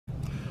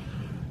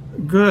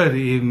Good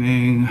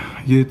evening,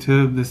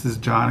 YouTube. This is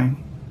Johnny.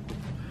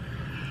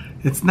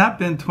 It's not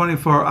been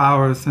 24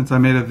 hours since I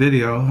made a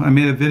video. I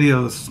made a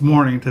video this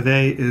morning.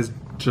 Today is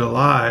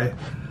July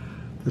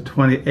the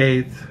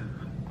 28th.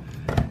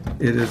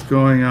 It is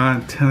going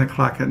on 10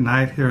 o'clock at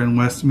night here in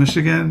West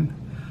Michigan.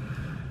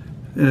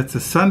 It's a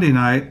Sunday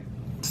night,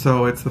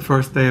 so it's the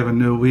first day of a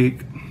new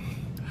week.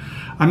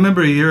 I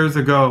remember years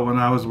ago when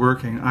I was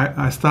working.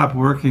 I stopped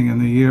working in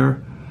the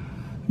year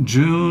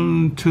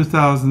June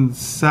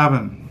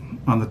 2007.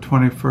 On the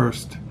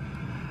 21st.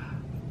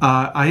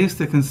 I used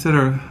to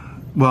consider,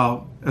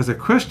 well, as a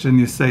Christian,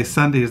 you say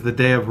Sunday is the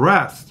day of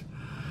rest,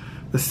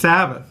 the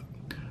Sabbath.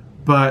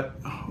 But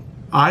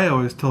I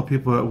always tell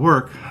people at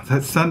work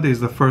that Sunday is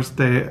the first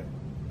day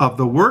of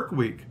the work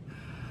week.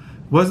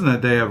 It wasn't a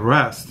day of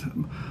rest.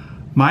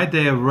 My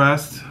day of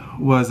rest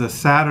was a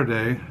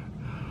Saturday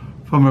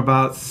from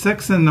about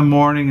 6 in the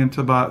morning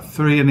until about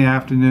 3 in the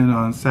afternoon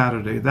on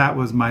Saturday. That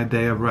was my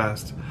day of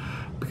rest.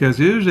 Because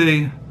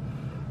usually,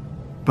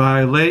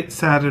 by late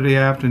Saturday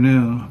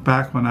afternoon,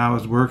 back when I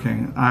was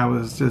working, I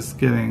was just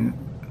dreading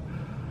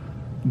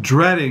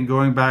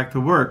going back to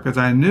work because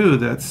I knew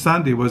that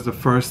Sunday was the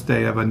first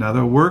day of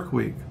another work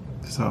week.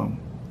 So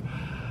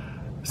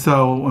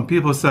when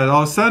people said,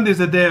 oh, Sunday's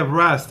a day of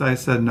rest, I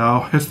said,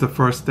 no, it's the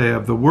first day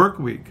of the work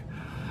week.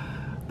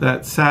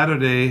 That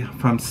Saturday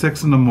from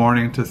 6 in the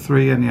morning to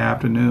 3 in the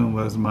afternoon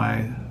was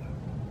my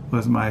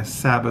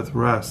Sabbath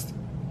rest.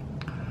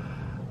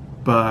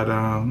 But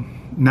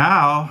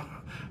now,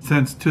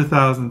 since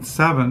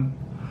 2007,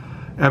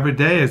 every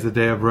day is a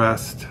day of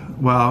rest.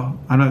 Well,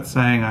 I'm not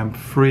saying I'm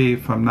free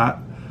from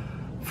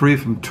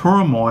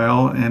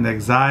turmoil and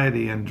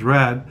anxiety and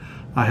dread.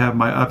 I have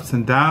my ups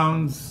and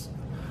downs.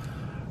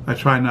 I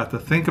try not to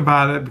think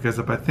about it, because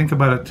if I think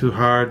about it too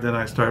hard, then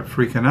I start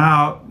freaking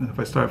out. And if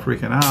I start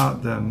freaking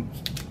out, then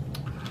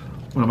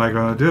what am I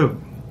going to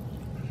do?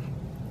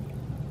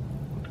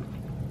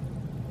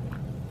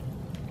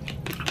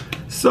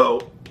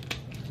 So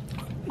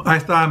I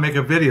thought I'd make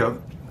a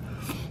video,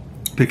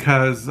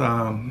 because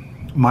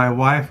my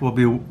wife will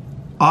be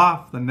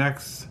off the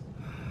next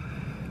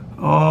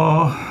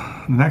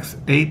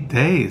 8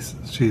 days.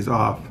 She's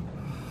off,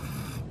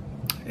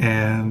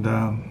 and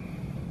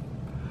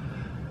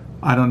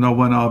I don't know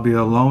when I'll be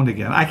alone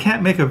again. I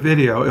can't make a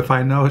video if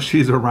I know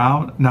she's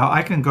around. Now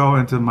I can go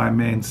into my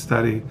main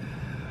study,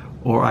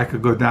 or I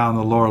could go down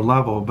the lower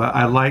level, but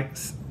I like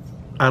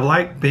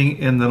being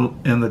in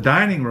the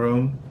dining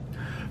room,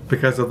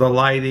 because of the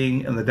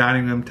lighting and the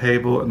dining room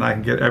table, and I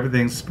can get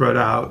everything spread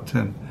out,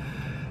 and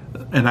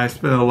I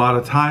spend a lot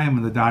of time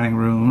in the dining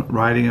room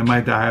writing in my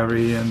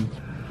diary, and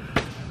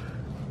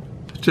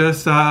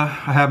just I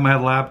have my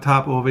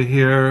laptop over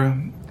here,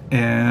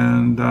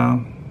 and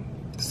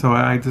so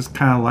I just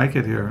kind of like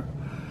it here.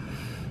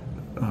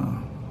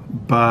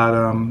 But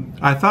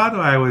I thought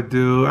what I would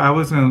do,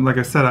 like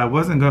I said, I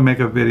wasn't going to make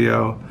a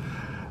video,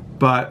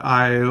 but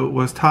I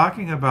was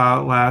talking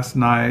about last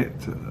night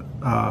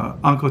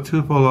Uncle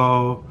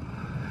Tupelo,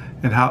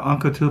 and how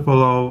Uncle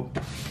Tupelo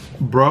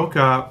broke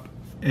up,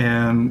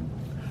 and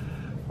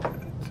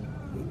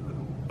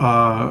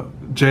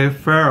Jay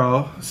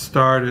Farrell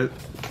started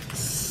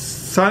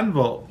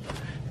Sunvolt,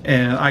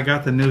 and I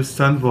got the new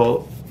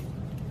Sunvolt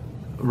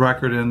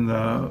record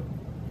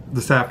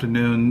this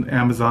afternoon.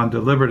 Amazon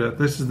delivered it.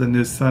 This is the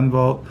new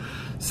Sunvolt.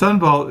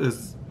 Sunvolt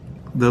is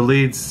the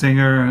lead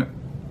singer,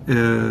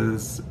 who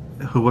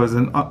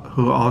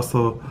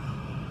also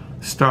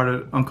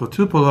started Uncle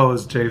Tupelo,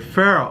 as Jay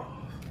Farrell.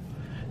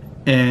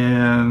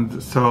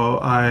 And so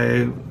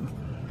I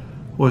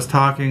was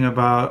talking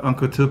about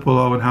Uncle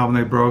Tupelo and how when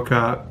they broke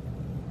up,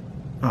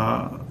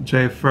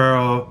 Jay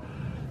Farrell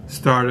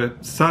started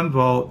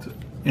Sunvolt,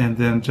 and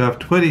then Jeff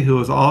Tweedy, who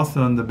was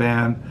also in the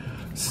band,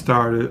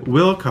 started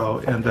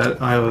Wilco. And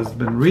that I was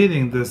been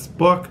reading this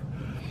book,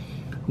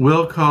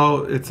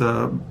 Wilco. It's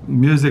a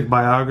music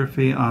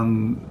biography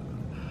on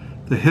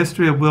the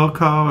history of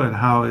Wilco and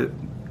how it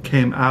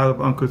came out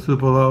of Uncle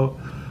Tupelo,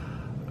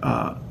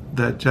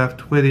 that Jeff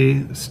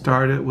Tweedy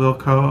started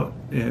Wilco.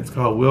 It's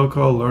called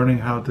Wilco, Learning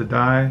How to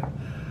Die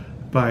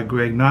by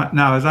Greg Knott.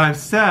 Now, as I've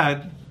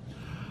said,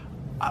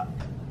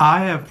 I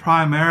have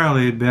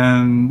primarily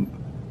been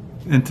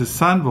into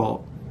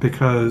Sunvolt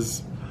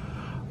because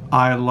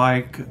I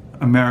like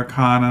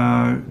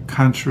Americana,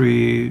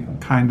 country,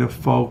 kind of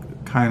folk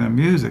kind of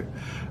music.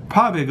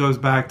 Probably goes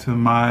back to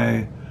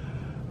I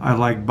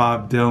like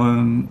Bob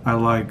Dylan, I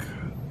like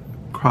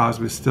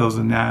Crosby, Stills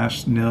and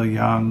Nash, Neil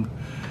Young,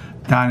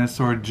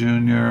 Dinosaur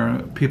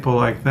Jr., people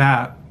like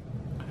that.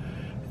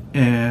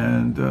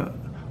 And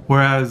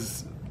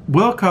whereas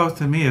Wilco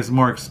to me is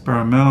more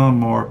experimental,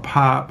 more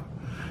pop.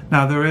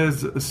 Now there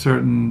is a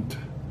certain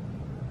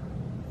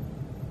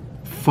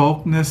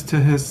folkness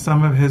to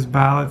some of his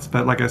ballads,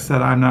 but like I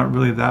said, I'm not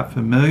really that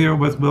familiar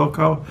with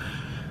Wilco.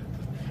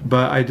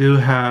 But I do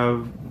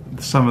have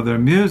some of their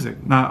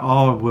music, not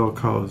all of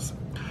Wilco's.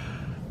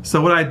 So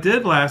what I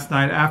did last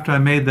night after I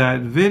made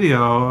that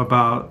video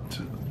about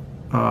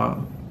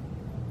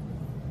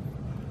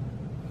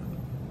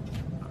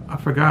I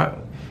forgot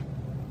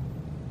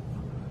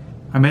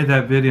I made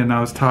that video and I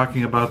was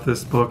talking about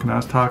this book, and I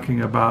was talking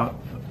about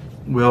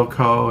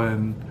Wilco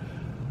and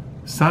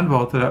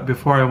Sunvolt. That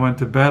before I went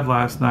to bed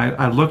last night,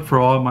 I looked for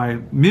all my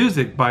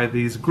music by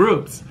these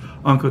groups: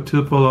 Uncle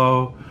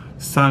Tupelo,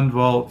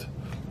 Sunvolt,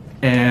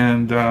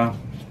 and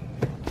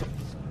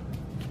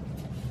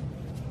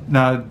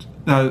now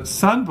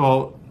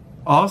Sunvolt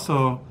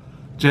also,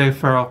 Jay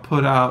Farrell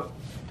put out.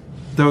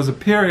 There was a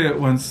period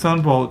when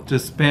Sunvolt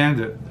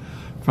disbanded,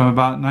 from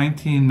about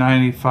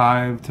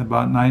 1995 to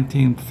about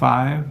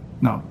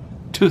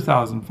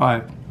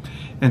 2005,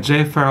 and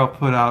Jay Farrell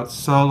put out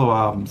solo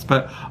albums.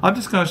 But I'm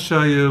just going to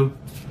show you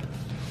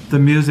the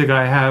music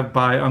I have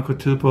by Uncle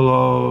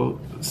Tupelo,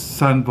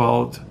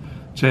 Sunvolt,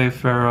 Jay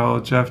Farrell,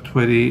 Jeff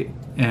Tweedy,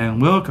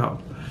 and Wilco.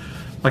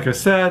 Like I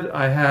said,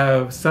 I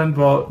have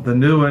Sunvolt, the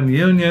new one,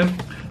 Union.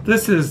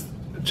 This is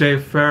Jay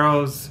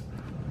Farrell's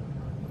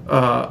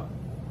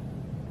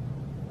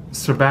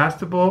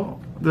Sebastopol.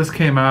 This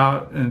came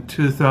out in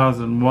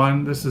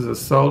 2001. This is a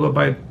solo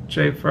by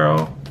Jay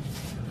Farrell.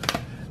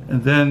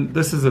 And then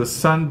this is a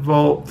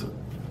Sunvolt.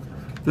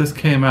 This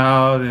came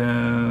out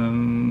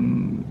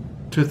in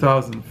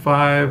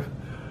 2005.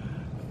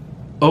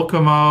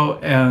 Okemo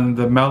and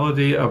the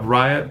Melody of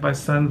Riot by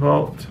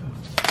Sunvolt.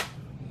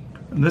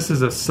 And this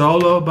is a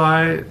solo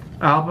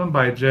album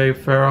by Jay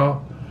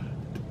Farrell.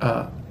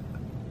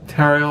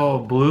 Terrial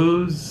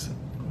Blues.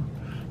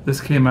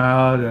 This came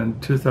out in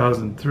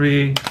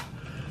 2003.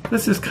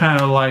 This is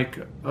kind of like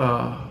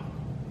a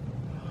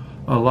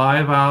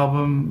live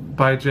album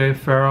by Jay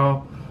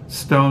Farrell.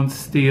 Stone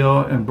Steel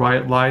and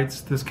Bright Lights.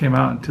 This came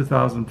out in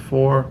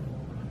 2004.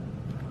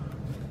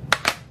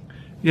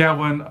 Yeah,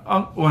 when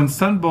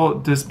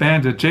Sunvolt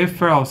disbanded, Jay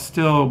Farrell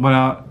still went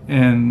out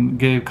and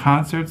gave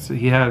concerts.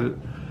 He had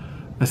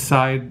a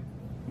side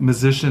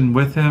musician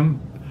with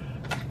him,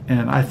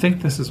 and I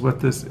think this is what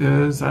this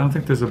is. I don't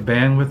think there's a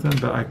band with him,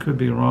 but I could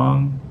be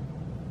wrong.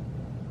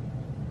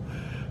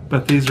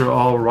 But these are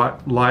all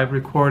live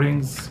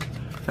recordings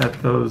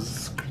at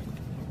those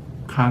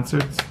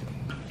concerts.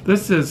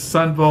 This is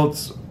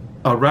Sunvolt's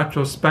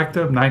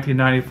retrospective,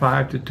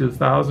 1995 to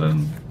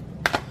 2000.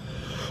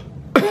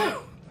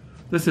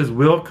 This is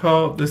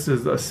Wilco. This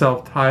is a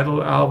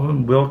self-titled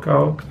album,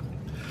 Wilco.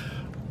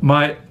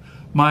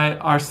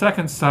 Our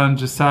second son,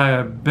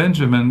 Josiah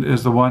Benjamin,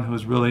 is the one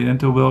who's really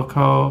into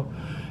Wilco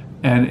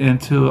and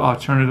into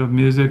alternative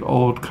music,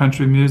 old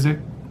country music.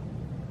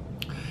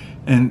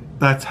 And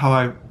that's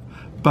how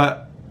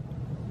but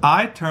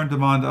I turned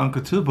him on to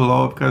Uncle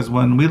Tupelo because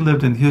when we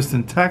lived in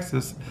Houston,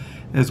 Texas,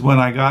 is when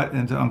I got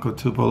into Uncle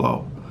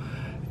Tupelo.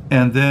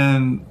 And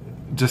then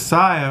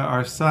Josiah,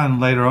 our son,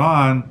 later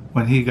on,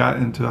 when he got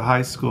into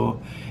high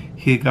school,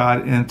 he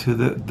got into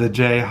the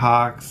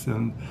Jayhawks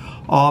and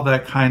all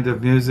that kind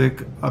of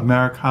music,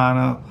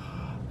 Americana.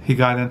 He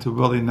got into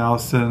Willie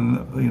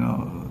Nelson, you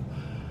know,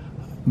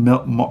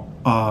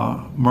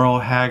 Merle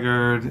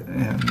Haggard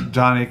and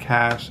Johnny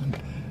Cash and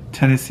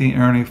Tennessee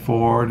Ernie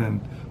Ford and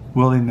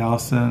Willie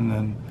Nelson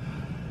and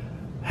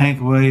Hank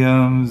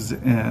Williams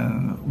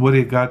and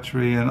Woody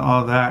Guthrie and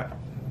all that.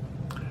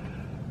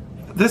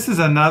 This is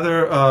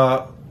another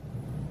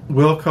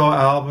Wilco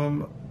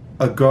album,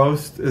 A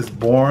Ghost is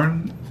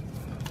Born.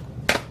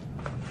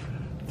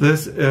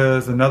 This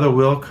is another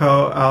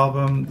Wilco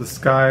album, The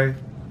Sky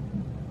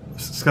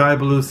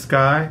Blue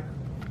Sky.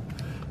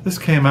 This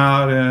came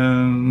out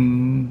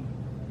in,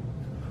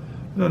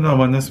 I don't know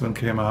when this one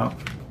came out.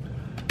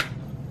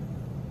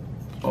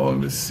 Oh, let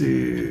me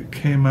see. It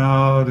came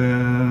out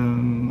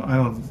in, I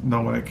don't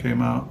know when it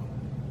came out.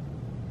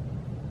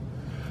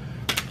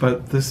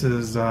 But this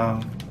is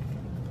a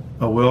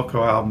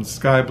Wilco album,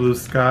 Sky Blue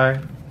Sky.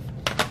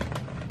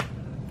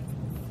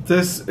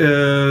 This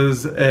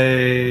is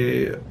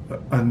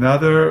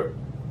another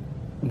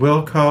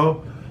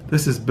Wilco.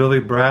 This is Billy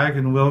Bragg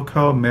and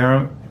Wilco,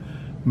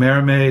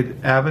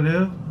 Mermaid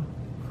Avenue.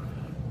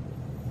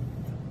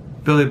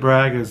 Billy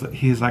Bragg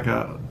he's like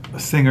a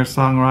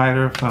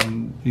singer-songwriter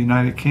from the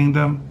United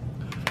Kingdom.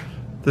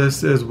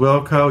 This is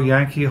Wilco,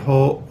 Yankee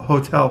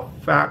Hotel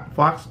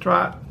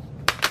Foxtrot.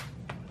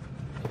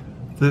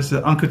 This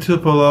is Uncle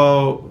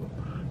Tupelo,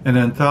 an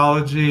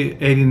anthology,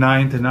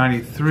 89 to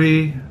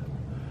 93.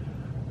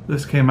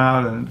 This came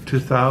out in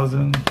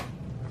 2000.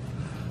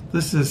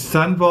 This is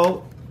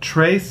Sunvolt,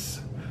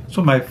 Trace. It's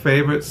one of my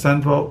favorite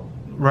Sunvolt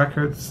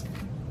records.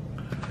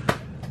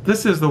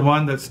 This is the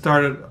one that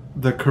started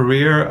the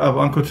career of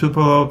Uncle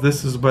Tupelo.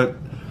 This is what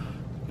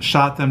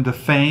shot them to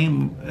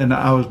fame, and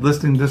I was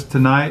listening to this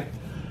tonight.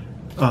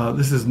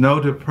 This is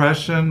No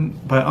Depression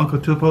by Uncle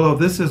Tupelo.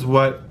 This is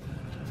what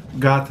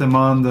got them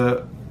on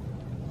the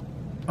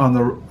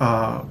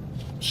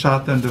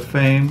shot them to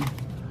fame.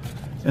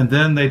 And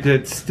then they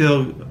did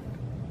Still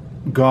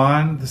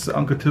Gone. This is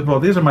Uncle Tupelo.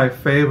 These are my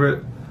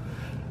favorite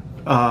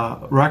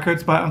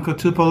records by Uncle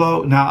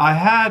Tupelo. Now, I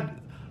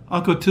had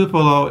Uncle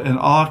Tupelo in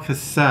all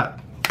cassette.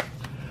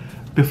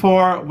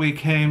 Before we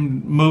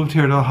moved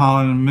here to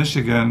Holland,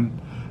 Michigan,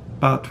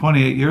 about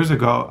 28 years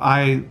ago,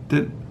 I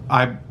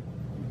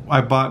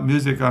bought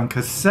music on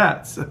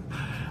cassettes.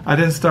 I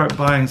didn't start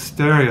buying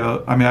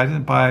stereo. I mean, I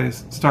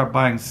didn't start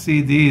buying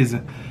CDs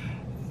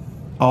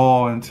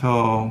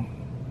until,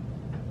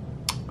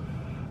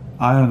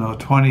 I don't know,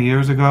 20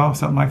 years ago,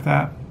 something like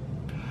that.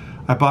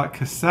 I bought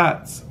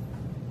cassettes.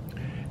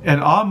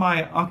 And all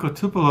my Uncle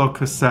Tupelo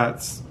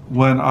cassettes,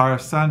 when our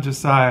son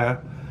Josiah,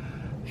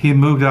 he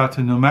moved out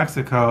to New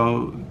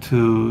Mexico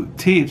to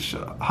teach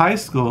high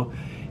school,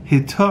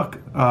 he took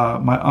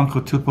my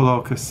Uncle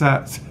Tupelo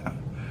cassettes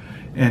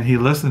and he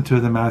listened to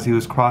them as he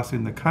was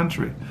crossing the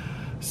country.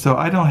 So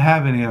I don't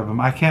have any of them.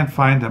 I can't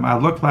find them. I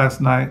looked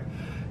last night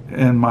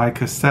in my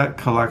cassette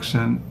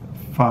collection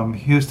from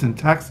Houston,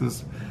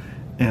 Texas,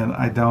 and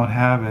I don't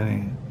have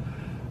any.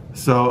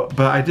 So,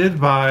 but I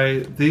did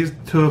buy these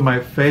two of my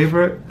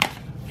favorite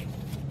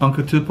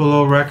Uncle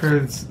Tupelo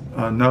records,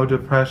 No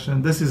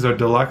Depression. This is their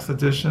deluxe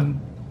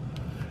edition,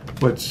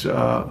 which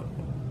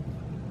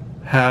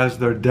has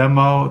their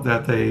demo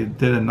that they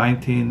did in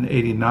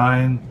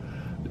 1989,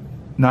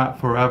 Not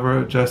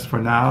Forever, Just For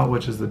Now,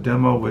 which is the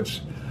demo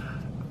which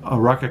a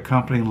record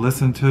company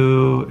listened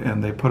to,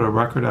 and they put a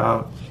record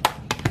out.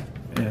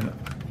 And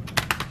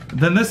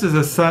then this is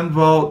a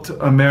Sunvolt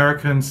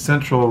American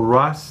Central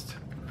Rust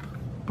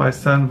by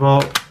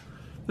Sunvolt.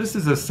 This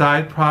is a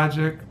side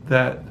project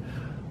that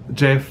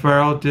Jay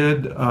Farrell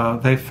did.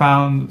 They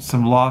found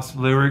some lost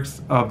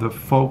lyrics of the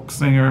folk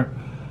singer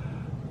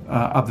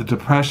of the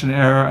Depression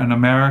era in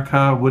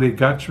America, Woody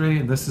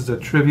Guthrie. This is a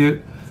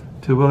tribute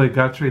to Willie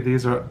Guthrie.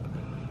 These are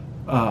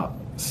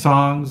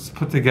songs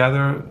put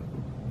together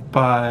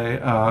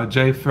by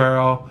Jay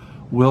Farrell,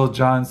 Will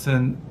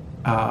Johnson,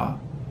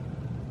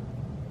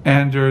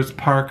 Anders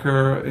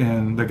Parker,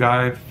 and the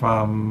guy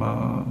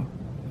from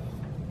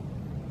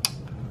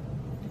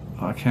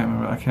I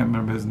can't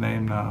remember his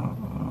name now.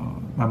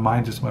 My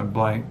mind just went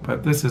blank.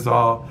 But this is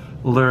all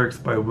lyrics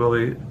by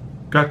Willie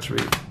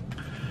Guthrie.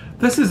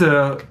 This is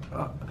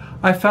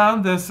I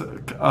found this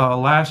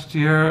last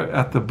year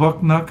at the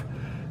Book Nook.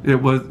 The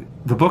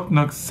Book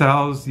Nook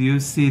sells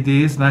used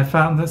CDs, and I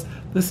found this.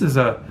 This is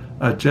a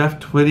Jeff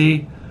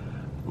Tweedy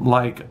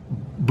like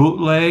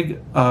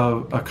bootleg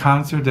of a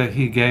concert that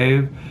he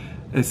gave.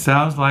 It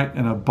sounds like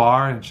in a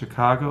bar in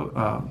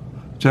Chicago.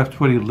 Jeff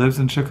Tweedy lives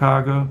in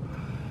Chicago.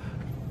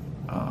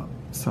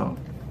 So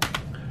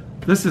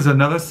this is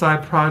another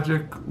side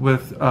project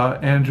with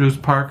Andrews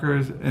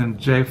Parkers and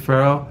Jay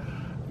Farrell,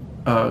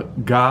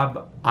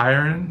 Gob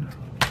Iron.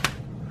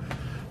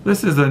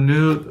 This is a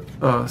new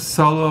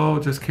solo,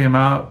 just came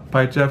out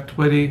by Jeff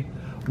Tweedy,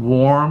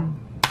 Warm.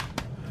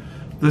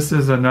 This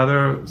is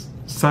another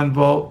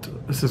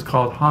Sunvolt. This is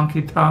called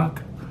Honky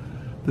Tonk.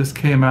 This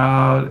came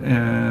out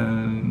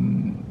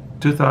in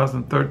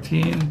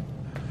 2013.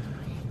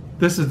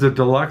 This is the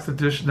deluxe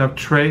edition of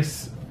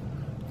Trace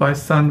by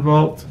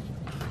Sunvolt.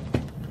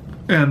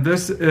 And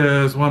this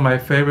is one of my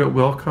favorite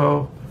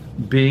Wilco,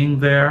 Being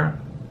There.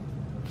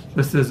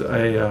 This is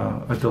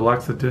a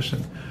deluxe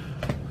edition.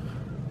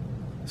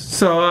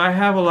 So I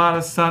have a lot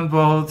of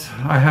Sunvolt,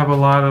 I have a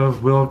lot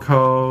of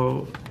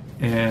Wilco,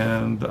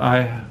 and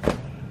I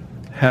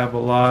have a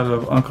lot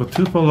of Uncle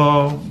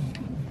Tupelo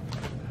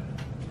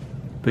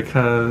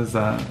because,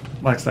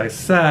 like I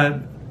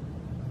said,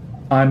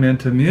 I'm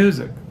into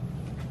music.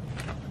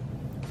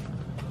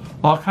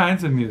 All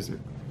kinds of music.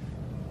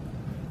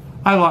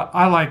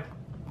 I like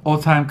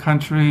old-time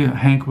country,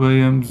 Hank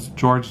Williams,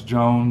 George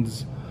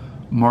Jones,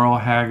 Merle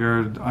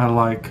Haggard. I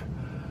like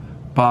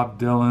Bob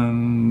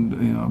Dylan,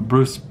 you know,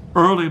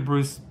 early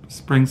Bruce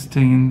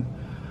Springsteen.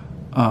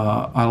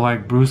 I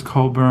like Bruce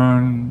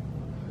Coburn,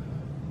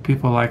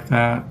 people like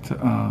that.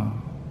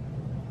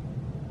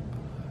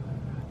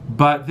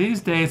 But these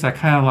days I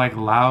kind of like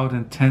loud,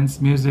 intense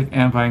music,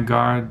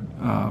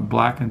 avant-garde,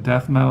 black and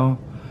death metal.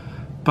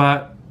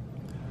 But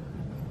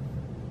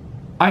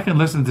I can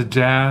listen to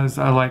jazz,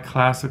 I like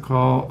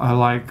classical, I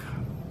like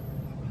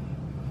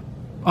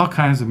all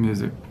kinds of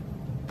music.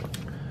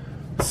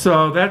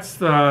 So that's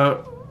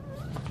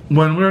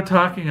when we're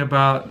talking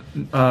about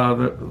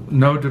the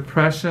No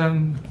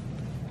Depression,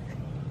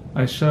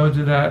 I showed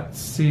you that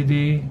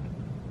CD.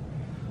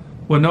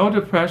 Well, No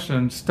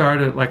Depression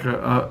started like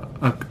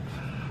a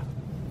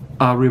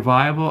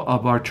revival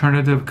of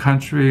alternative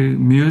country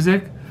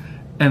music,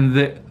 and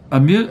a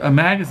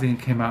magazine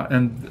came out,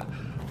 and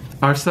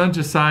our son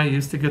Josiah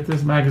used to get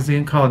this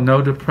magazine called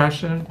No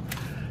Depression,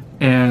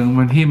 and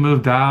when he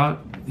moved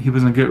out, he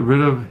was going to get rid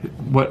of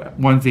what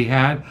ones he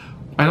had.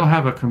 I don't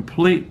have a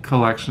complete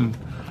collection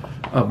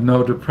of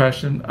No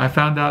Depression. I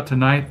found out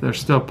tonight they're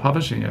still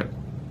publishing it.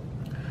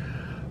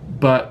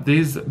 But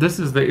this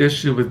is the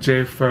issue with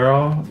Jay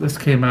Farrell. This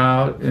came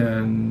out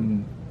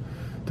in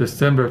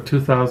December of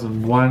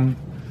 2001.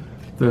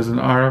 There's an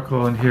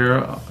article in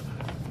here,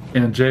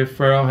 and Jay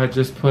Farrell had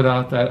just put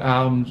out that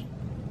album.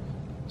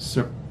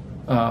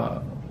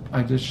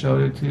 I just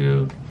showed it to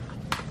you.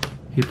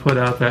 He put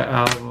out that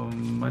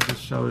album. I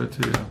just showed it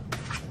to you.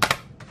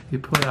 He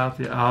put out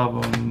the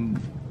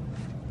album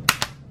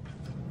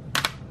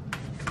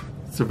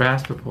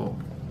Sebastopol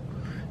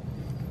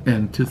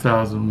in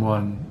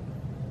 2001.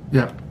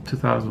 Yeah,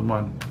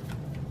 2001.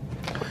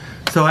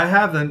 So I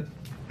have the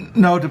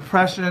No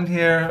Depression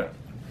here.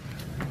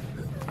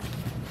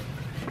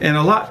 And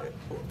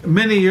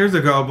many years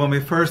ago when we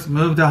first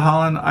moved to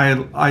Holland,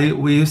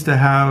 we used to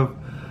have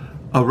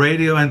a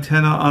radio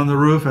antenna on the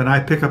roof, and I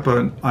pick up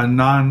a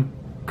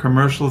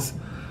non-commercial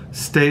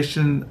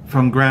station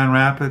from Grand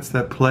Rapids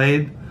that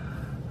played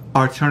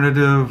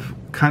alternative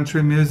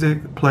country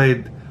music,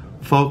 played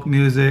folk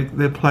music.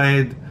 They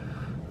played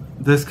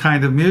this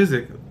kind of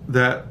music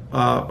that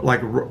like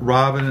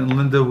Robin and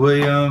Linda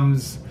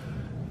Williams,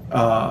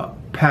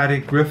 Patty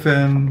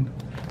Griffin.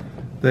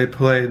 They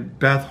played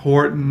Beth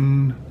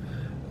Horton,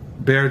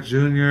 Bear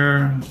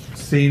Jr.,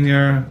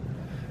 Sr.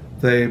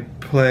 They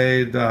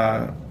played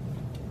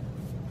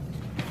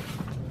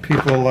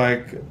people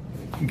like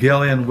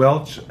Gillian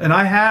Welch, and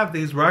I have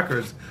these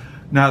records.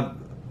 Now,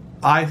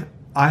 I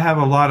have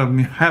a lot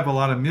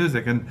of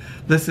music, and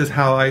this is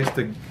how I used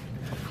to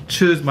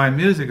choose my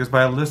music, is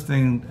by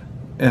listening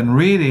and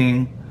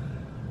reading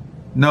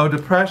No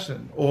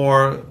Depression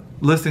or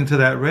listening to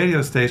that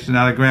radio station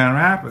out of Grand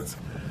Rapids.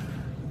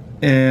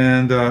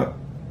 And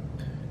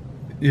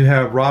you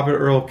have Robert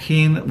Earl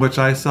Keen, which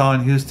I saw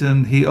in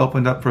Houston. He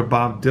opened up for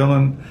Bob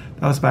Dylan.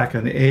 That was back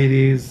in the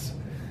 80s.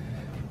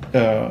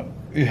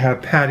 You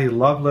have Patty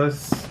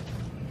Loveless.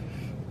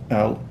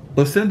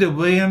 Lucinda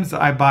Williams,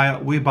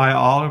 we buy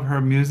all of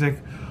her music.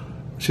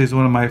 She's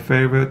one of my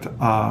favorite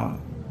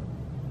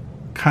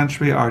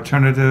country,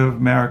 alternative,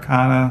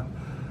 Americana,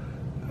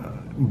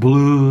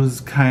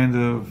 blues kind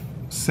of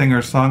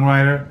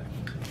singer-songwriter.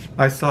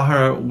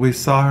 We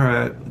saw her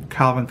at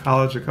Calvin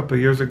College a couple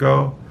of years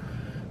ago.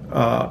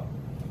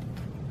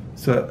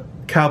 So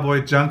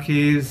Cowboy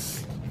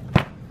Junkies,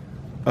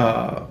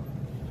 the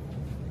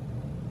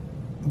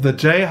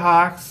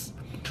Jayhawks.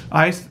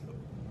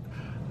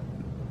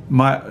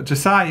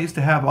 Josiah used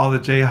to have all the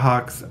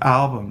Jayhawks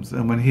albums,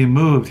 and when he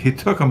moved, he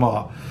took them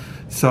all.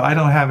 So I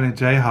don't have any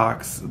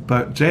Jayhawks,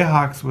 but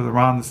Jayhawks was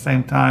around the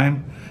same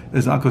time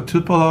as Uncle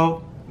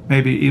Tupelo,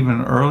 maybe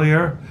even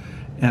earlier,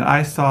 and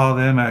I saw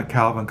them at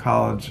Calvin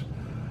College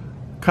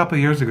a couple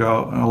of years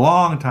ago, a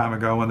long time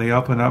ago, when they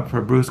opened up for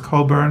Bruce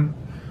Cockburn,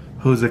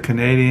 who's a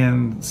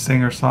Canadian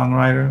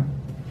singer-songwriter.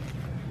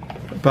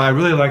 But I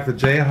really like the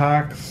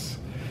Jayhawks.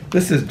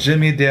 This is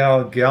Jimmy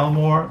Dale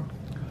Gilmore.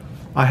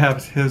 I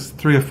have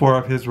 3 or 4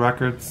 of his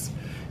records.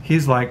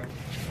 He's like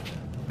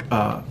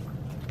from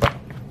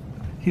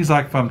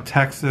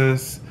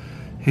Texas.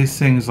 He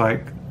sings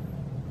like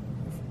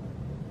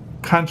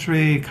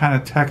country, kind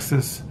of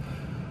Texas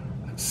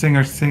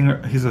singer.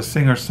 He's a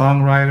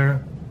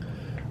singer-songwriter.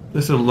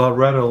 This is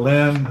Loretta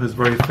Lynn, who's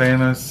very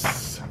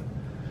famous.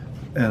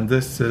 And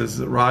this is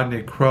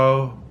Rodney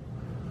Crowe.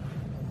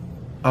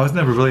 I was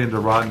never really into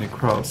Rodney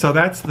Crowe. So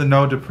that's the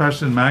No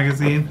Depression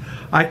magazine.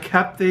 I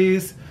kept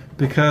these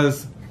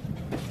because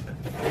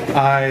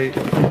I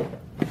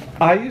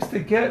used to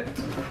get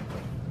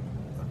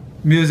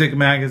music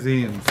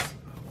magazines.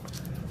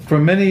 For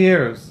many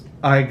years,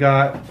 I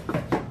got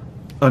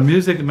a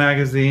music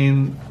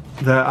magazine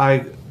that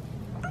I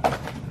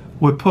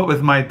would put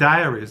with my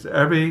diaries.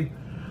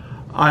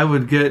 I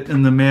would get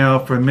in the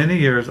mail for many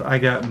years. I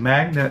got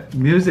Magnet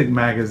Music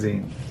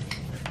Magazine.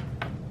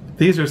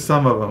 These are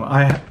some of them.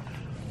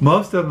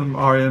 Most of them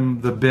are in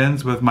the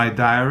bins with my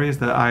diaries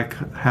that I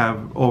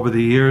have over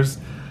the years.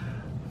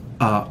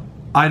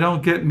 I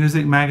don't get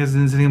music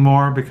magazines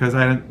anymore because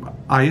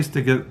I used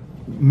to get,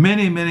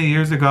 many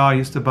years ago, I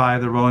used to buy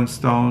the Rolling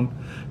Stone.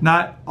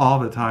 Not all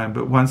the time,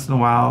 but once in a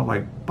while,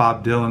 like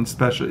Bob Dylan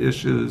special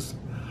issues.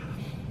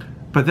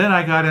 But then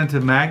I got into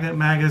Magnet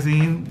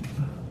Magazine.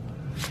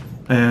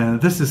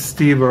 And this is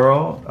Steve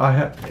Earle.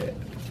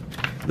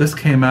 This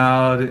came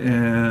out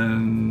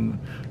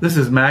this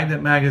is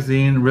Magnet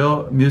Magazine,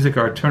 Real Music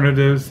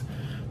Alternatives.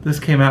 This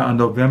came out in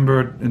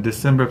November and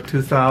December of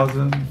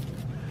 2000.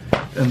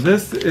 And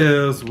this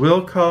is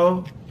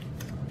Wilco,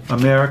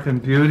 American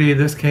Beauty.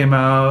 This came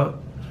out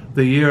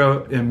the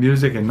year in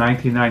music in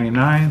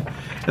 1999.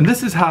 And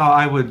this is how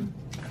I would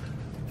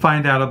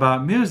find out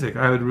about music.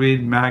 I would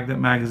read Magnet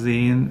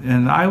Magazine,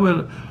 and I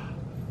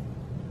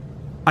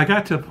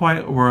got to a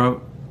point where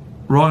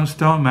Rolling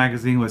Stone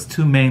magazine was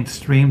too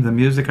mainstream, the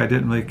music I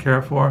didn't really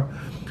care for,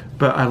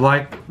 but I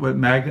liked what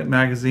Magnet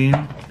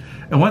Magazine.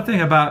 And one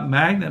thing about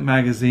Magnet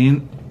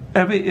Magazine,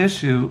 every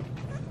issue,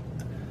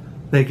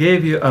 they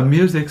gave you a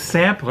music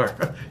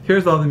sampler.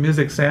 Here's all the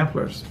music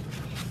samplers.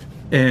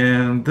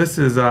 And this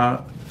is,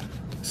 there'd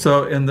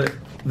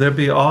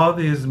be all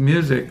these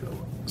music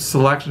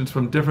selections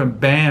from different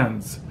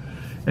bands,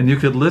 and you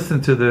could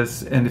listen to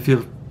this, and if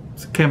you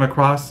came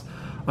across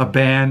a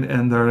band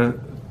and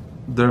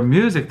their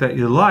music that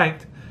you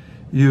liked,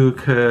 you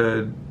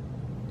could,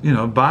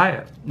 buy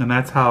it. And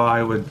that's how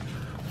I would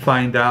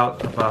find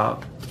out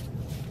about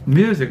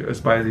music. It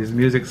was by these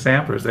music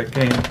samplers that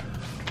came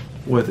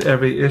with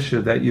every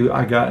issue that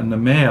I got in the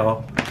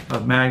mail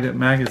of Magnet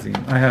Magazine.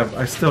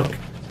 I still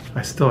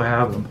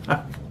have them.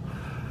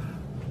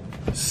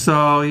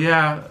 So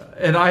yeah,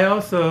 and I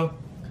also,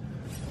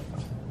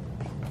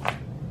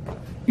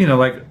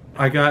 like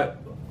I got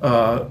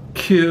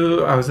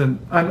Q.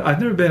 I've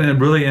never been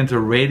really into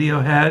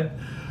Radiohead.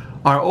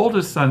 Our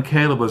oldest son,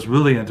 Caleb, was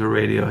really into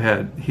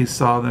Radiohead. He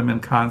saw them in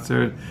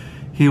concert.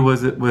 He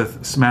was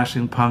with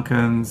Smashing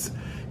Pumpkins.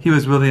 He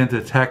was really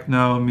into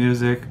techno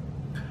music.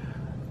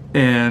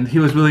 And he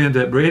was really into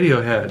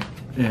Radiohead.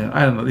 And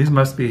I don't know, these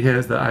must be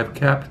his that I've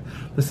kept.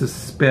 This is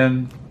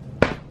Spin.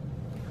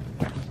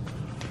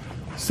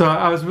 So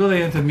I was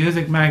really into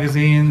music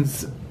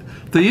magazines.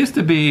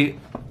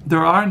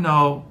 There are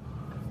no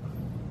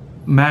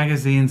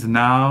magazines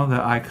now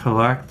that I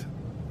collect.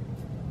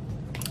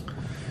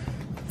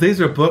 These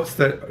are books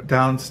that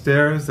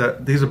downstairs,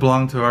 these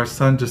belong to our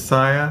son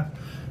Josiah.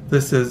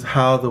 This is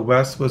How the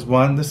West Was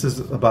Won. This is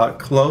about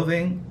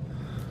clothing.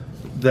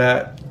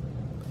 That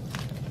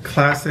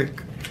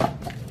classic,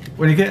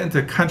 when you get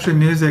into country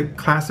music,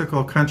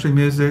 classical country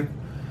music,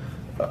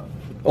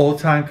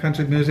 old-time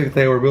country music,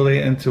 they were really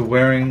into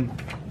wearing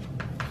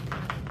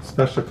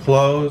special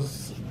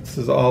clothes. This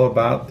is all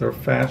about their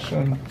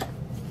fashion.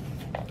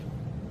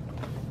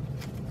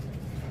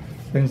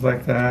 Things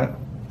like that.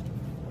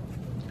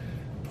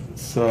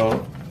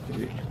 So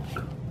you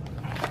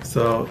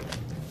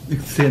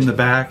can see in the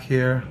back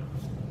here.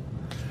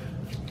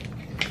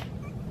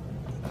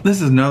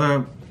 This is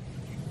another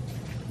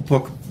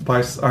book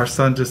by our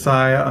son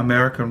Josiah,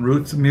 American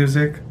Roots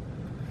Music.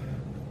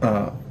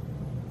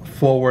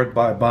 Forward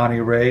by Bonnie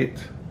Raitt.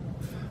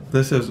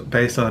 This is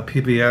based on a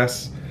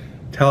PBS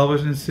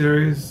television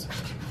series,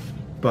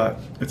 but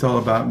it's all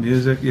about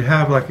music. You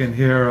have like in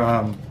here,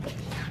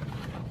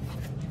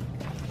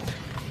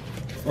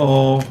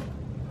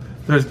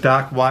 there's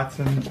Doc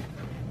Watson.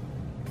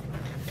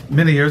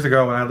 Many years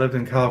ago when I lived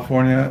in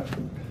California,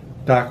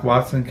 Doc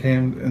Watson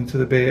came into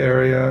the Bay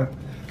Area.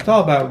 It's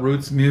all about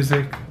roots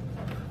music.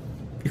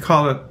 You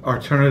call it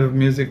alternative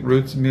music,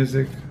 roots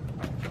music.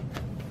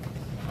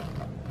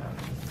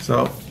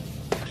 So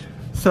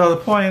the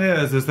point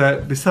is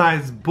that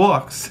besides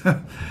books,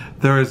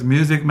 there is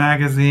music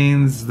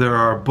magazines, there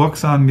are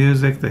books on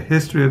music, the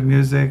history of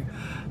music.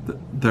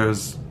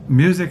 There's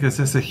music is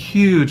just a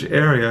huge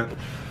area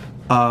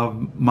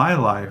of my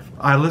life.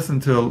 I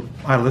listen to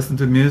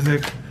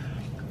music.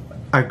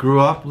 I grew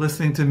up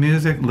listening to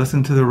music,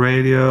 listening to the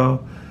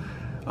radio.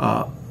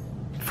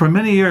 For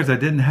many years I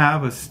didn't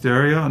have a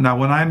stereo. Now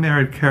when I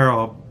married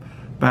Carol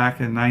back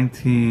in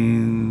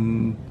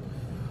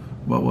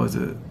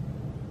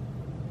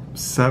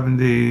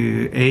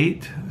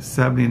 78,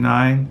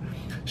 79,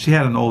 she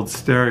had an old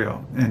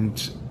stereo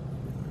and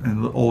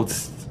old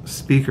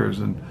speakers,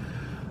 and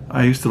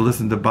I used to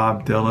listen to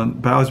Bob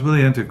Dylan, but I was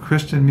really into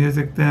Christian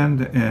music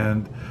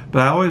then,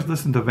 but I always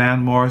listened to Van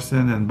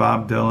Morrison and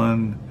Bob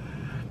Dylan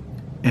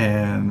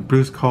and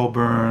Bruce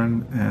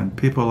Cockburn and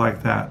people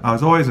like that. I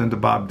was always into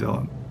Bob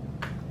Dylan.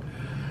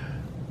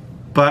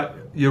 But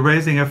you're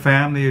raising a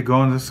family, you're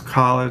going to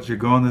college, you're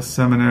going to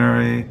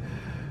seminary.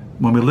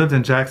 When we lived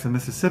in Jackson,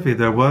 Mississippi,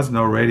 there was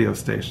no radio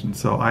station,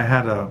 so I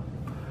had a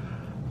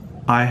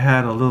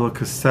little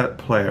cassette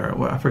player.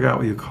 I forgot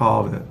what you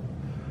called it.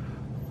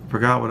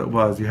 Forgot what it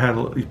was. You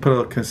put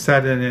a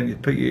cassette in it, you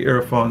put your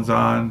earphones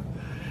on,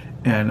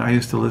 and I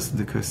used to listen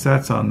to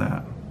cassettes on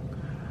that.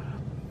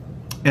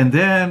 And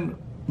then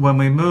when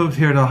we moved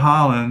here to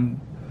Holland,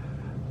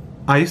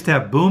 I used to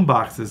have boom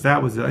boxes.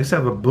 That was it. I used to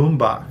have a boom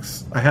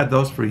box. I had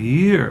those for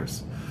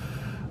years.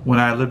 When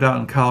I lived out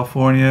in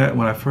California,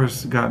 when I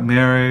first got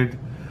married,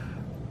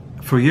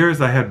 for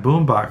years I had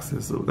boom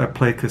boxes that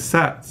played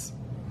cassettes.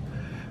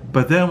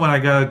 But then when I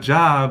got a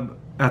job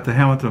at the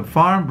Hamilton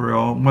Farm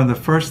Bureau, one of the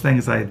first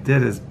things I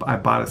did is I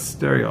bought a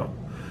stereo.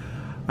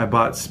 I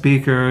bought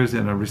speakers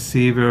and a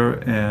receiver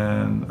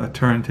and a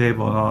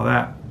turntable and all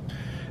that.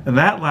 And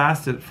that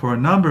lasted for a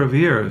number of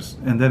years,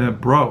 and then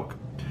it broke.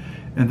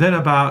 And then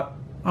about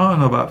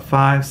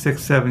 5,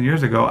 6, 7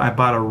 years ago, I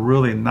bought a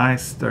really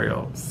nice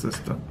stereo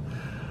system.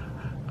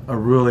 A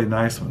really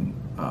nice one.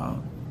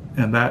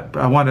 And that,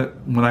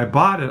 when I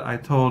bought it, I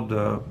told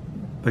the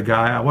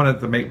guy I want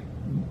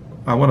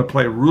to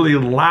play really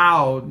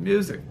loud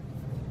music.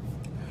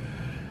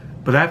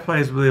 But that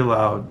plays really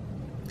loud.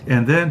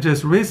 And then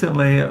just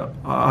recently,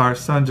 our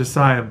son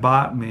Josiah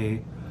bought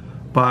my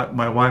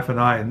wife and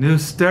I, new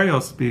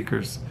stereo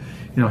speakers.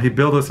 You know, he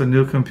built us a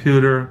new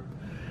computer,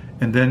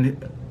 and then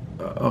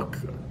a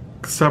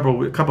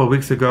couple of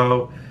weeks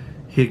ago,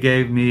 he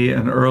gave me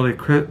an early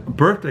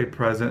birthday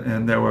present,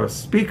 and there were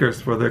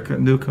speakers for the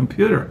new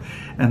computer,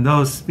 and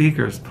those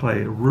speakers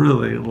play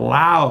really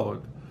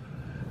loud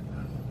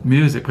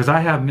music. Because I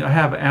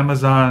have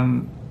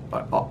Amazon.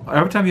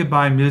 Every time you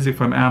buy music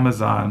from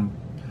Amazon,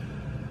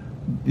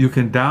 you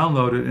can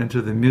download it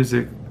into the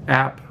music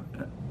app,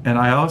 and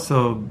I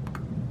also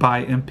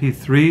buy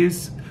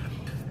MP3s,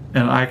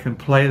 and I can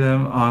play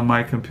them on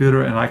my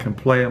computer, and I can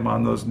play them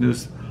on those new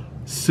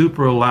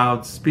super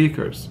loud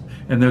speakers.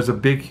 And there's a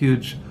big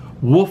huge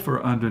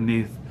woofer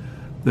underneath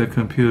the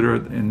computer,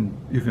 and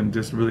you can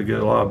just really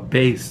get a lot of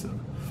bass.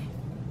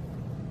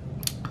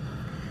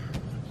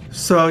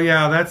 So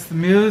yeah, that's the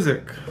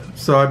music.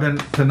 So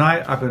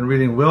tonight I've been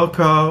reading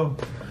Wilco,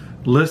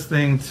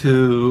 listening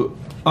to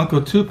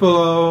Uncle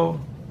Tupelo,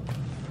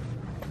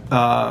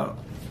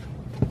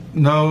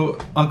 no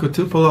Uncle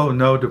Tupelo,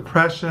 no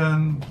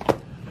depression.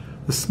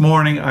 This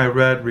morning I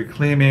read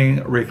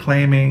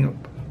Reclaiming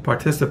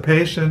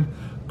Participation,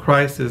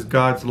 Christ is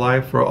God's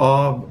Life for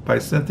All by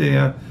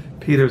Cynthia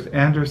Peters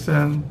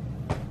Anderson.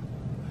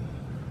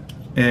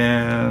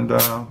 And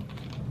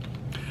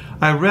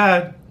I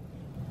read,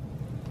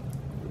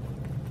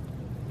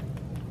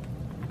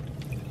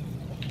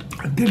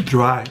 I did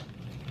dry.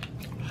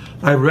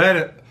 I read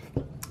it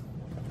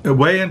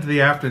way into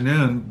the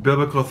afternoon,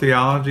 Biblical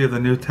Theology of the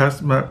New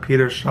Testament,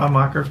 Peter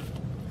Schamacher.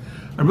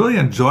 I'm really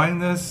enjoying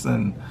this,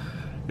 and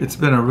it's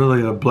been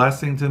really a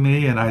blessing to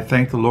me, and I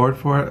thank the Lord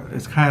for it.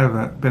 It's kind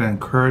of been an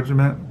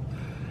encouragement,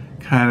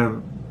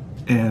 and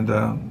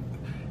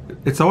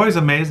it's always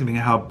amazing me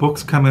how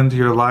books come into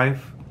your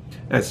life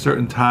at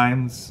certain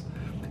times,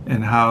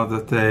 and how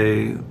that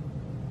they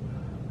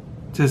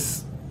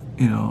just,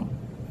 you know,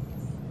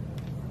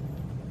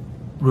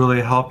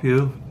 really help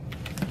you.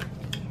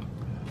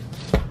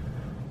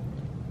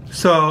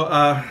 So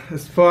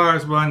as far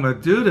as what I'm going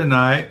to do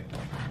tonight,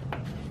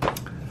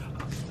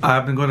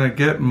 I've been going to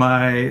get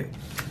my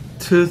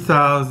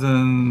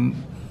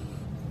 2000,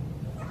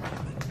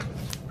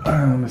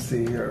 let me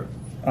see here,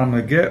 I'm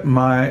going to get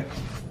my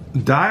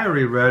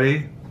diary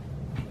ready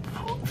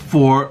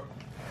for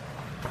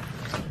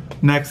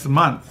next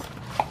month.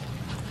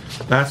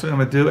 That's what I'm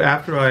going to do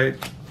after I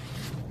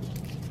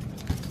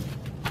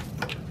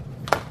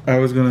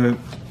was going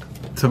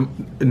to,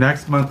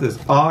 next month is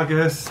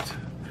August.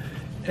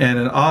 And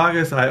in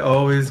August, I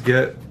always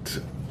get,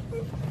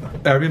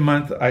 every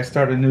month I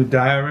start a new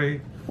diary,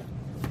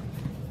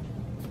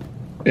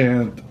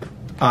 and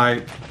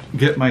I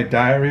get my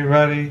diary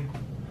ready,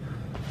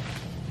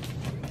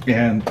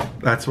 and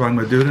that's what I'm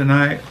going to do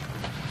tonight.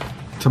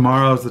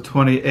 Tomorrow is the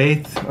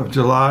 28th of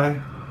July.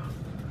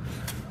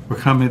 We're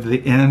coming to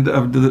the end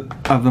of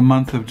the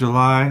month of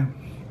July,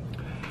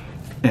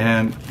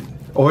 and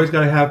always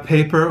got to have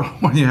paper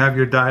when you have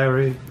your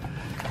diary.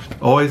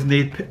 Always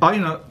need, you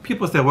know,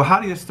 people say, well, how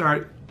do you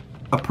start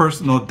a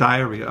personal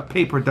diary, a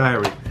paper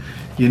diary?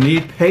 You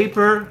need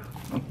paper,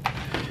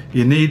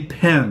 you need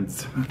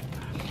pens,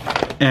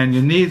 and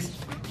you need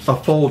a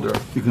folder.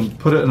 You can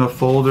put it in a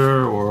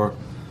folder, or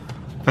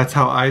that's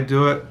how I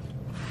do it.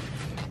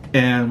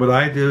 And what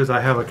I do is I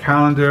have a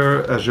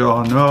calendar, as you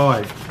all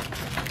know.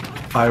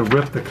 I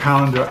rip the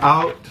calendar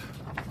out.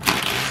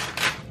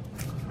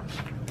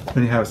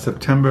 Then you have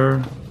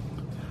September.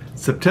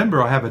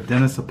 September, I have a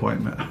dentist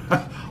appointment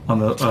on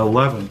the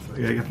 11th.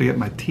 I have to get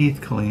my teeth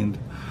cleaned.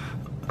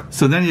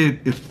 So then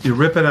you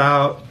rip it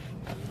out.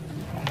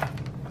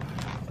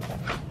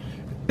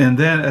 And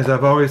then, as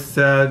I've always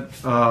said,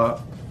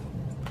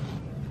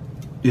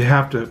 you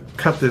have to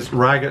cut this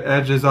ragged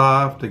edges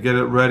off to get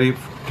it ready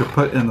to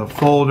put in the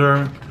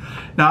folder.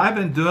 Now I've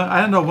been doing, I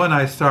don't know when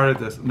I started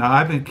this. Now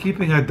I've been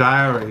keeping a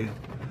diary,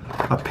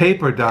 a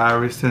paper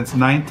diary, since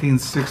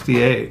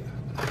 1968.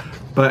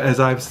 But as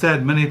I've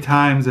said many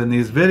times in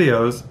these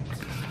videos,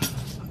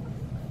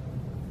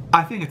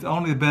 I think it's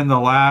only been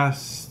the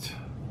last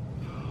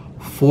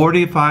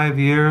 45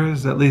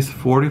 years, at least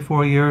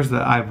 44 years,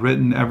 that I've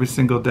written every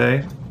single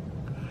day.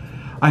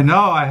 I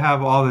know I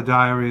have all the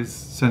diaries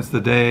since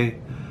the day,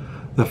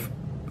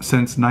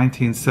 since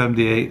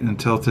 1978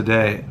 until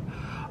today.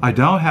 I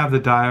don't have the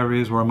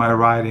diaries where my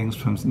writings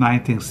from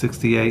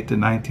 1968 to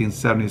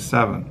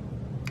 1977.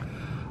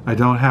 I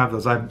don't have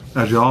those.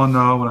 As you all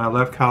know, when I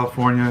left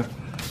California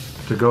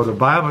to go to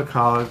Bible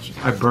college,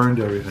 I burned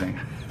everything.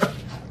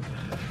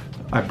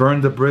 I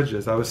burned the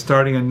bridges. I was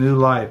starting a new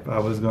life. I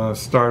was going to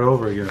start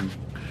over again.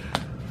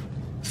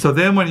 So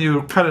then when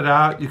you cut it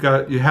out,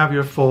 you have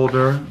your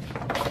folder.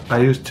 I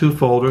use two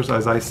folders,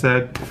 as I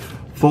said.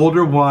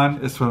 Folder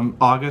 1 is from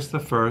August the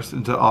 1st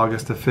until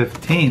August the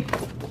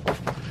 15th.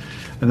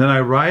 And then I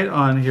write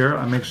on here,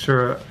 I make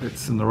sure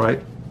it's in the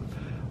right,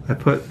 I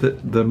put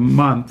the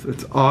month,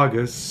 it's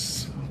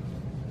August.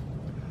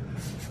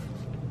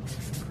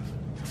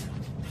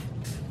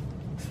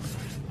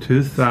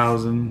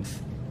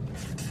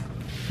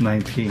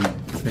 (2019).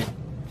 See?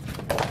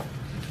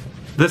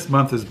 This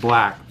month is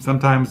black.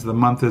 Sometimes the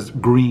month is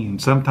green.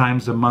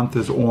 Sometimes the month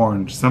is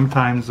orange.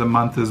 Sometimes the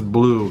month is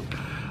blue.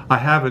 I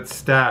have it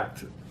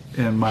stacked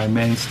in my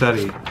main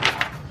study,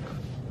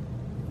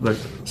 like,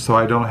 so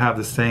I don't have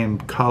the same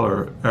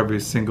color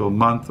every single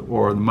month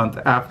or the month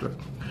after.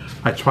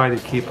 I try to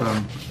keep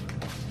them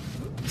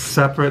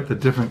separate, the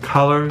different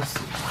colors.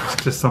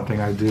 It's just something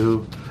I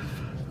do.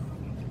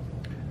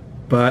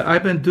 But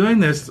I've been doing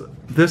this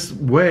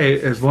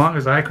way as long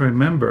as I can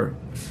remember.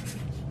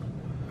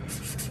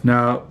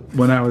 Now,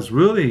 when I was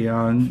really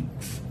young,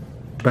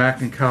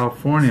 back in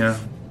California,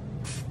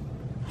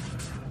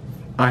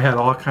 I had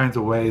all kinds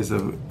of ways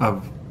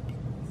of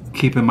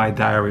keeping my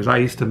diaries. I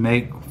used to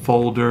make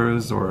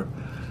folders, or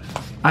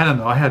I don't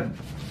know,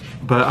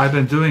 but I've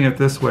been doing it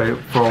this way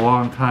for a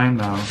long time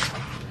now.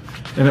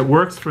 And it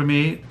works for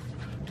me.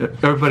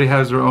 Everybody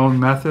has their own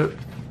method.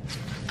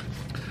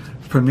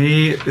 For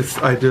me,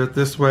 I do it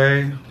this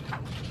way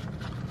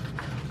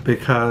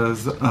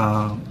because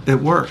it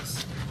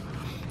works.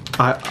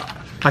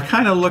 I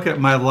kind of look at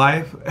my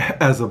life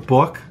as a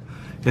book.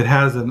 It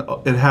has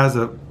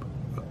a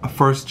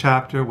first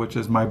chapter, which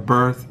is my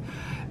birth,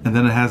 and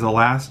then it has a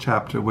last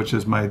chapter, which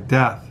is my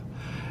death.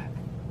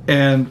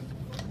 And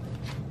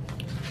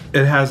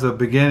it has a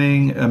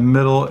beginning, a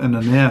middle, and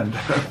an end.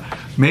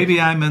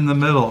 Maybe I'm in the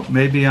middle.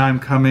 Maybe I'm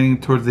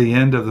coming toward the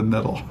end of the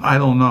middle. I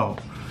don't know.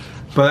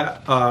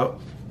 But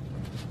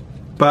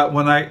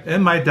when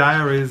in my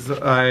diaries,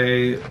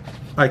 I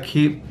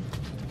keep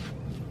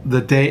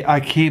the date.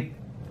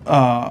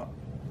 I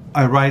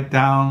write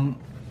down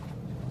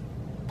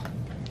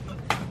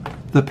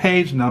the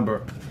page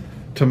number.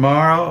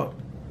 Tomorrow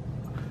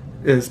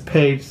is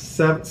page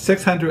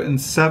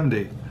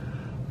 670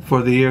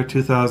 for the year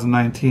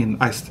 2019.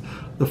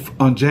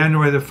 On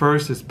January the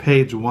 1st is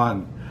page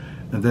 1,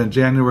 and then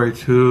January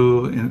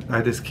 2, and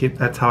I just keep,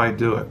 that's how I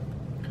do it.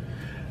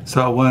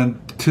 So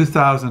when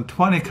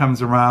 2020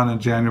 comes around in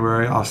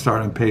January, I'll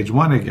start on page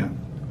 1 again.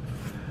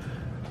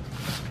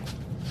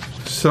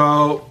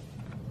 So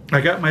I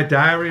got my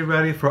diary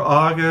ready for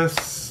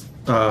August.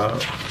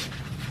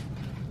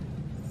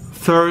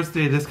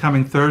 Thursday, this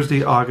coming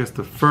Thursday, August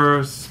the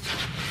 1st.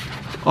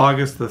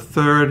 August the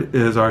 3rd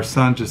is our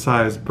son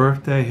Josiah's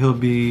birthday. He'll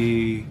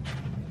be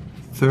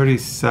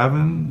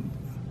 37.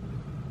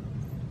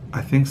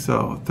 I think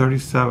so.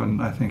 37,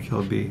 I think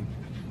he'll be.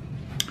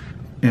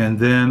 And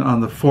then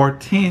on the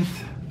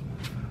 14th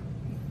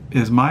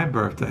is my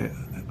birthday.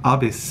 I'll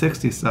be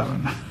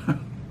 67.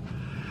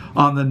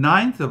 On the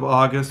 9th of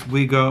August,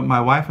 my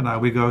wife and I,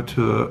 we go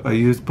to a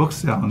used book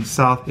sale in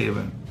South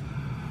Haven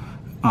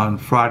on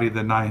Friday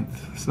the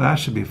 9th. So that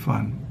should be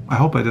fun. I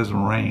hope it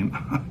doesn't rain.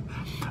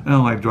 I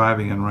don't like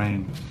driving in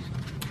rain.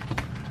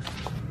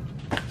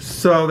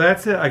 So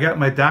that's it. I got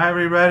my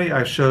diary ready.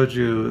 I showed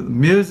you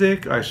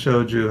music. I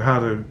showed you how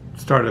to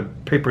start a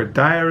paper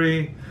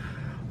diary.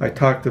 I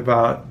talked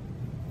about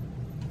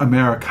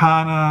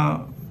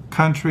Americana,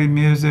 country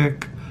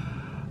music.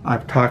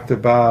 I've talked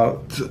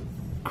about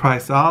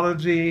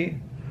Christology.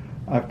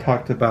 I've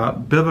talked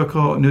about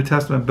New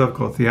Testament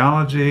biblical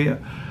theology,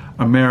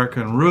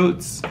 American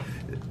roots.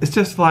 It's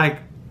just like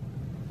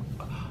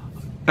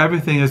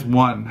everything is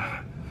one.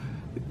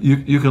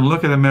 You can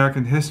look at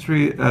American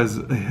history as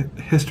a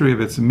history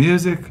of its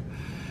music.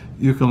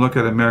 You can look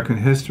at American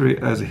history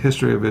as a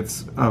history of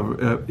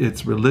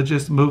its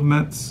religious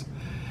movements.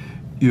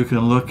 You can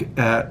look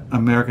at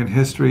American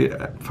history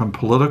from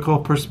political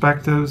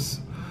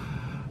perspectives.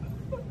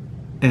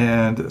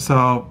 And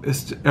so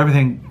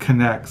everything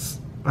connects.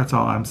 That's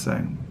all I'm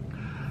saying.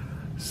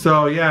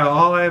 So yeah,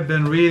 all I've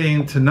been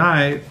reading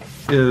tonight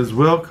is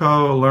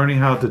Wilco, Learning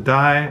How to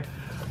Die.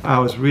 I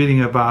was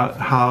reading about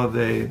how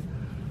they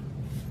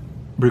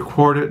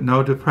recorded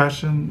no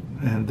depression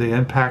and the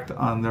impact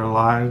on their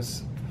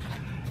lives.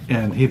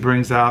 And he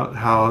brings out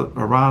how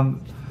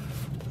around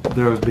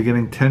there was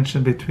beginning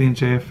tension between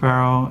Jay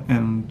Farrell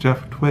and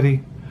Jeff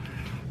Tweedy.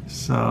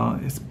 So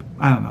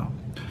I don't know.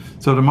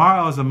 So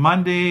tomorrow is a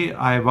Monday.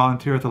 I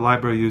volunteer at the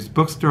Library Used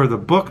Bookstore, the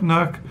Book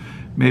Nook.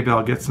 Maybe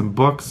I'll get some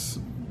books.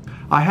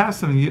 I have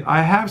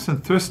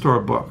some thrift store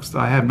books that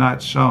I have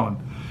not shown.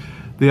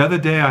 The other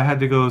day I had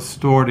to go to the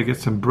store to get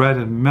some bread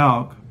and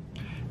milk,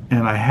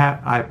 and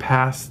I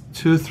passed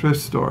 2 thrift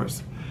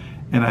stores,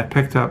 and I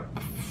picked up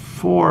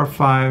 4 or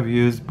 5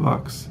 used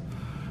books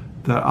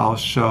that I'll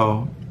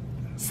show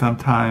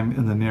sometime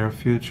in the near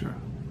future.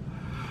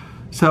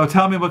 So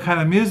tell me what kind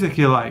of music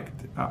you like.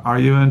 Are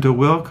you into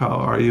Wilco?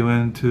 Are you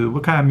into,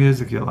 what kind of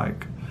music you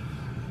like?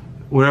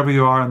 Wherever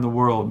you are in the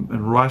world,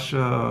 in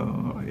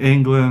Russia,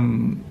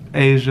 England,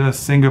 Asia,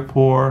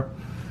 Singapore,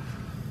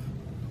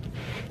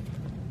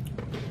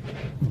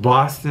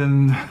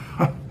 Boston,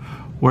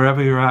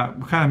 wherever you're at,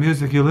 what kind of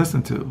music you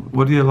listen to?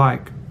 What do you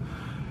like?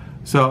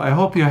 So I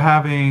hope you're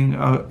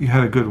you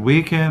had a good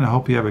weekend. I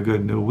hope you have a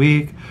good new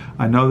week.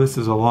 I know this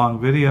is a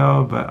long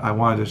video, but I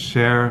wanted to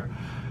share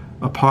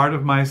a part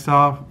of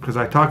myself because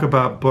I talk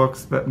about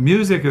books, but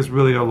music is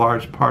really a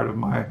large part of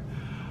my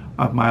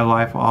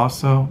life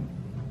also.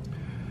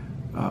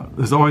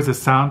 There's always a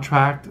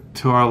soundtrack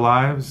to our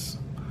lives.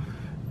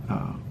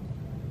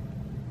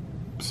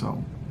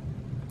 So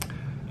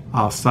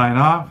I'll sign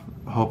off.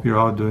 Hope you're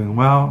all doing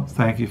well.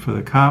 Thank you for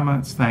the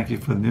comments. Thank you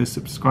for the new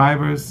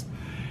subscribers.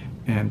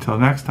 And until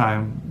next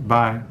time,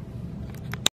 bye.